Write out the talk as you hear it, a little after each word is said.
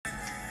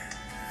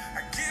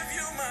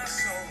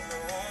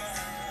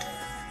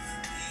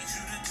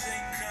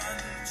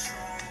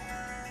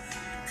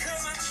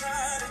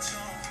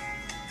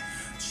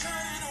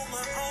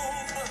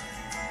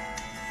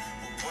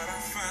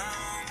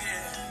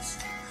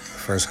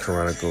First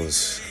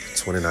Chronicles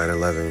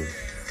 29:11.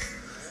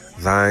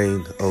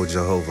 Thine, O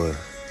Jehovah,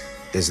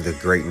 is the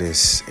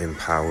greatness and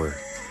power,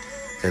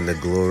 and the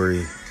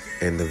glory,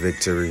 and the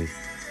victory,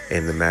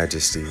 and the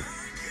majesty.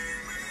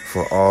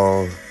 For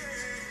all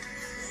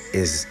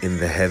is in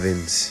the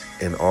heavens,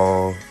 and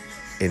all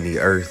in the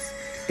earth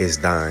is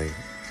thine.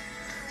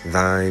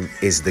 Thine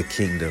is the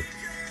kingdom,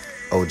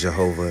 O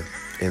Jehovah,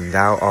 and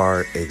thou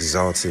art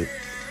exalted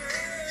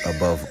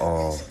above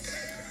all.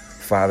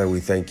 Father, we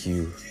thank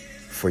you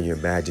for your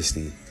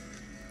majesty.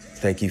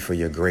 Thank you for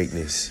your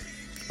greatness.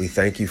 We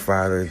thank you,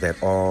 Father,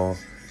 that all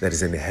that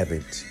is in the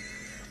heavens,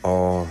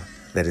 all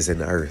that is in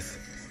the earth,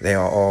 they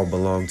all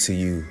belong to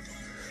you.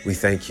 We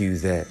thank you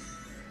that,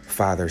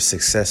 Father,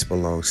 success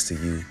belongs to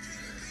you.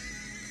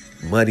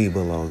 Money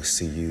belongs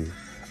to you.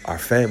 Our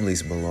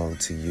families belong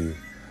to you.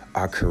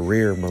 Our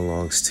career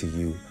belongs to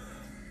you.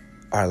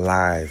 Our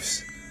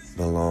lives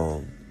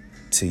belong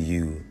to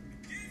you.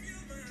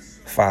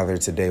 Father,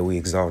 today we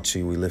exalt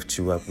you. We lift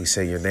you up. We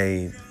say your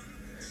name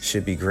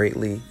should be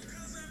greatly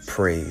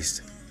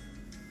praised.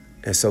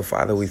 And so,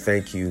 Father, we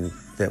thank you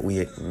that we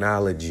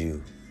acknowledge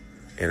you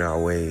in our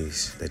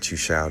ways, that you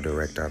shall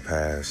direct our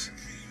paths.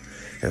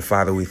 And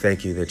Father, we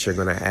thank you that you're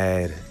going to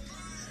add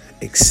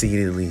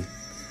exceedingly,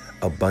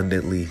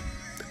 abundantly,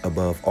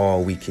 above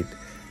all we could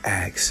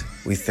ask.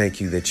 We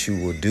thank you that you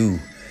will do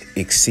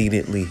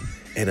exceedingly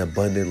and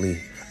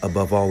abundantly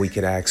above all we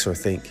could ask or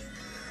think.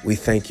 We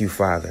thank you,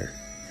 Father,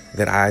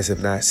 that eyes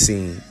have not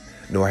seen,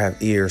 nor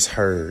have ears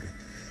heard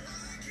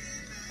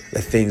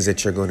the things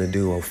that you're going to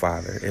do, oh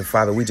Father. And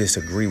Father, we just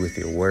agree with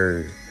your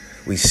word.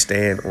 We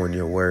stand on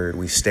your word.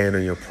 We stand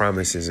on your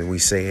promises, and we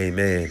say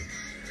amen.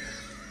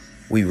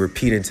 We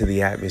repeat into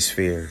the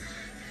atmosphere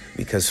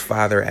because,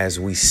 Father, as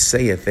we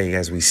say a thing,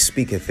 as we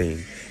speak a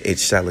thing, it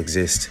shall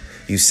exist.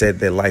 You said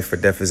that life or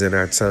death is in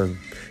our tongue.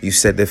 You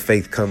said that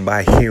faith come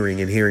by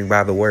hearing, and hearing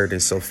by the word.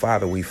 And so,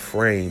 Father, we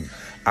frame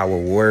our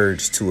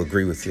words to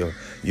agree with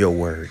your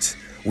words.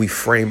 We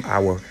frame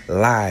our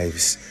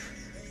lives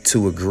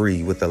to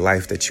agree with the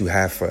life that you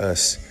have for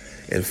us.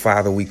 And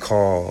Father, we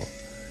call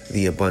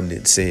the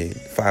abundance in.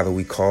 Father,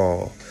 we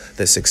call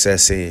the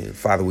success in.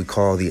 Father, we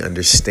call the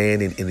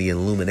understanding and the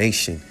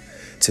illumination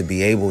to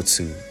be able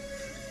to,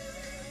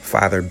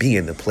 Father, be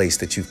in the place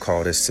that you've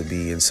called us to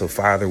be. And so,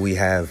 Father, we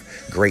have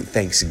great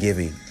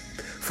thanksgiving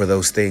for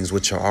those things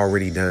which are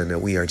already done that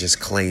we are just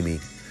claiming.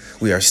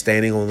 We are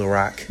standing on the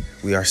rock.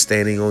 We are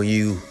standing on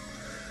you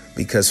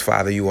because,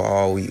 Father, you are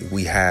all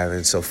we have.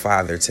 And so,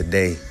 Father,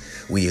 today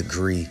we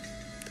agree.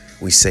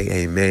 We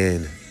say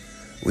amen.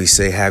 We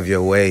say have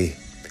your way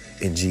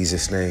in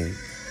Jesus' name.